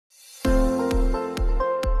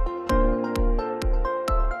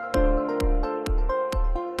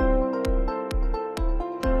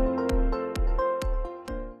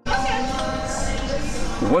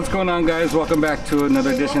What's going on, guys? Welcome back to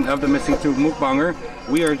another edition of the Missing Tooth Mukbanger.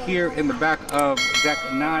 We are here in the back of Deck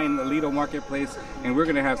 9, the Lido Marketplace, and we're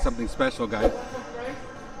going to have something special, guys.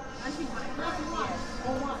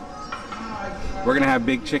 We're going to have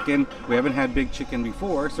big chicken. We haven't had big chicken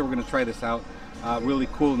before, so we're going to try this out. Really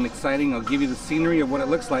cool and exciting. I'll give you the scenery of what it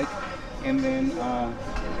looks like, and then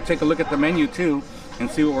take a look at the menu too and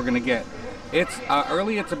see what we're going to get. It's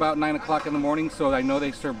early. It's about 9 o'clock in the morning, so I know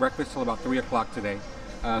they serve breakfast till about 3 o'clock today.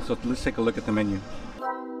 So let's take a look at the menu.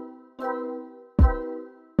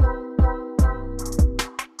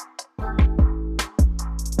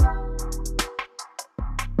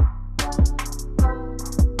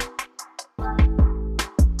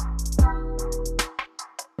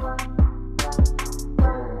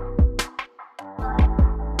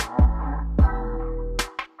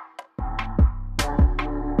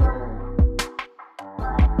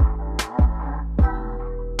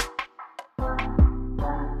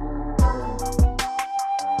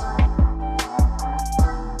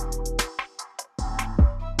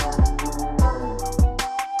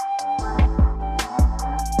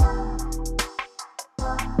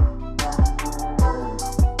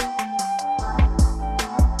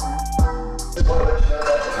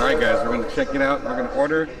 Alright guys, we're going to check it out, we're going to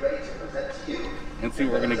order and see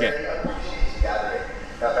what we're going to get.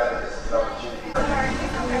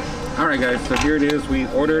 Alright guys, so here it is. We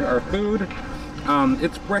ordered our food.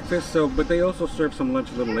 It's breakfast, but they also serve some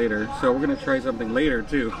lunch a little later, so we're going to try something later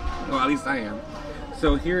too. Well, at least I am.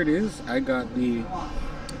 So here it is. I got the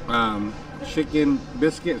chicken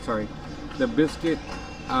biscuit, the biscuit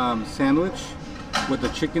sandwich with the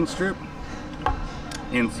chicken strip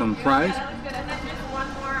and some fries.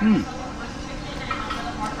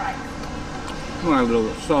 A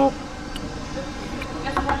little salt.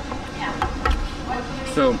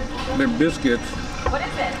 So they're biscuits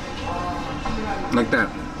like that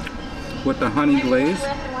with the honey glaze,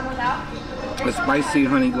 the spicy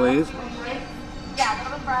honey glaze.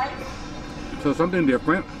 So something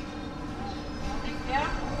different.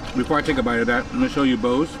 Before I take a bite of that, I'm going to show you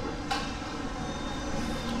Bo's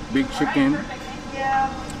big chicken,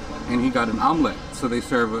 and he got an omelet. So they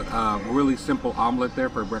serve a really simple omelet there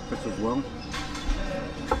for breakfast as well.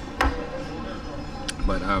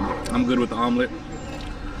 But I'm good with the omelet.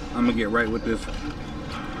 I'm gonna get right with this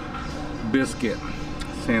biscuit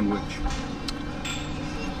sandwich.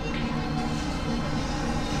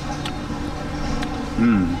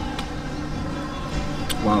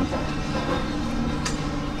 Wow.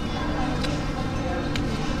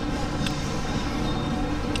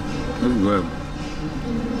 This is good.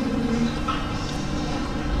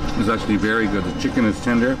 It's actually very good. The chicken is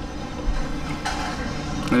tender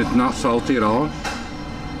and it's not salty at all.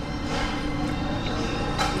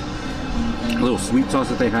 A little sweet sauce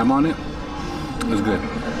that they have on it is good.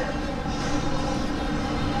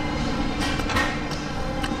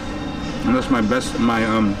 And that's my best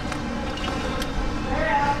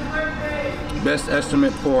best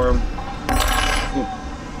estimate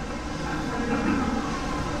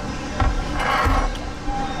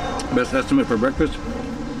for breakfast.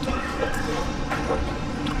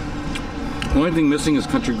 The only thing missing is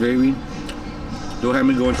country gravy. Don't have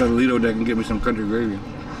me go inside the Lido deck and get me some country gravy.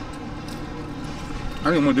 I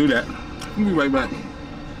didn't want to do that. I'll be right back.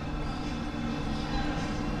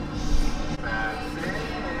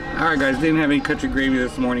 Alright guys, didn't have any country gravy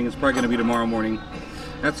this morning. It's probably going to be tomorrow morning.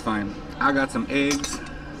 That's fine. I got some eggs.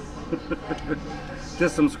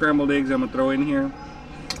 Just some scrambled eggs I'm going to throw in here.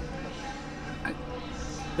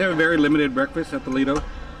 They have a very limited breakfast at the Lido.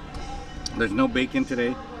 There's no bacon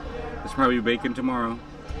today. There's probably bacon tomorrow.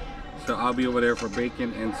 So I'll be over there for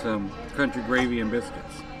bacon and some country gravy and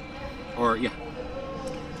biscuits. Or yeah.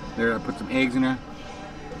 There, I put some eggs in there.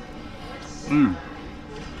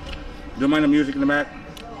 Don't mind the music in the back.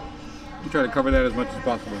 I'll try to cover that as much as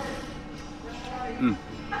possible.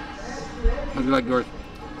 How do you like yours?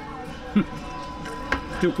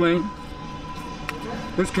 Too plain.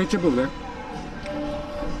 There's ketchup over there.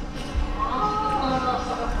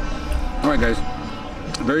 Alright guys,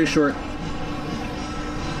 very short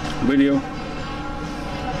video.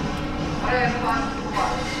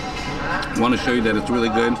 I want to show you that it's really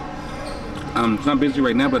good. It's not busy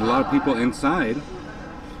right now, but a lot of people inside,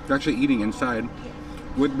 they're actually eating inside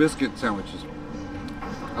with biscuit sandwiches.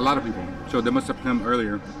 A lot of people. So they must have come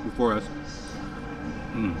earlier before us.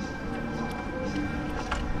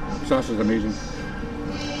 Sauce is amazing.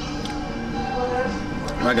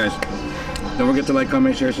 Alright guys, don't forget to like,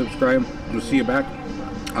 comment, share, subscribe. We'll see you back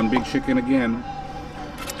on Big Chicken again.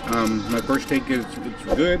 My first take is it's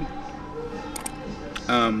good.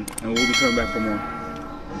 And we'll be coming back for more.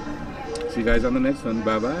 See you guys on the next one.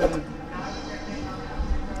 Bye bye.